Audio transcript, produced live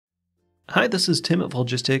Hi, this is Tim at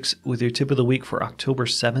Volgistics with your tip of the week for October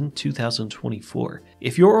 7, 2024.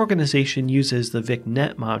 If your organization uses the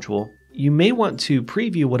VicNet module, you may want to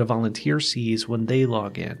preview what a volunteer sees when they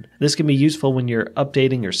log in. This can be useful when you're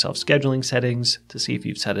updating your self-scheduling settings to see if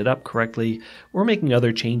you've set it up correctly, or making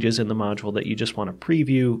other changes in the module that you just want to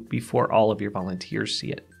preview before all of your volunteers see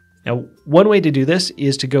it. Now, one way to do this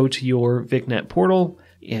is to go to your VicNet portal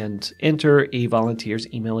and enter a volunteer's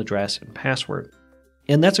email address and password.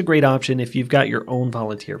 And that's a great option if you've got your own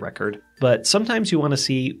volunteer record, but sometimes you want to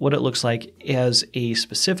see what it looks like as a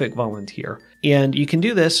specific volunteer. And you can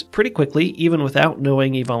do this pretty quickly, even without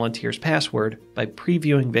knowing a volunteer's password, by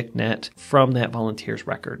previewing VicNet from that volunteer's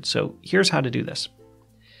record. So here's how to do this.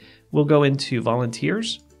 We'll go into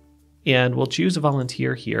Volunteers, and we'll choose a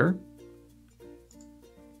volunteer here,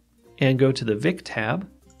 and go to the Vic tab,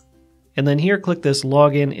 and then here click this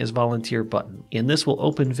Login as Volunteer button, and this will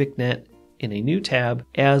open VicNet in a new tab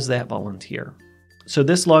as that volunteer. So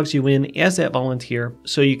this logs you in as that volunteer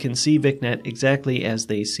so you can see VicNet exactly as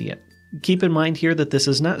they see it. Keep in mind here that this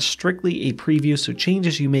is not strictly a preview, so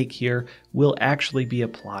changes you make here will actually be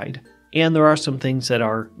applied. And there are some things that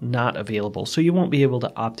are not available, so you won't be able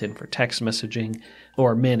to opt in for text messaging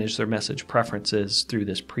or manage their message preferences through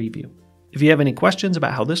this preview. If you have any questions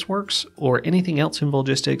about how this works or anything else in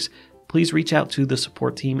Volgistics, please reach out to the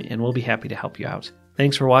support team and we'll be happy to help you out.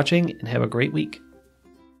 Thanks for watching and have a great week.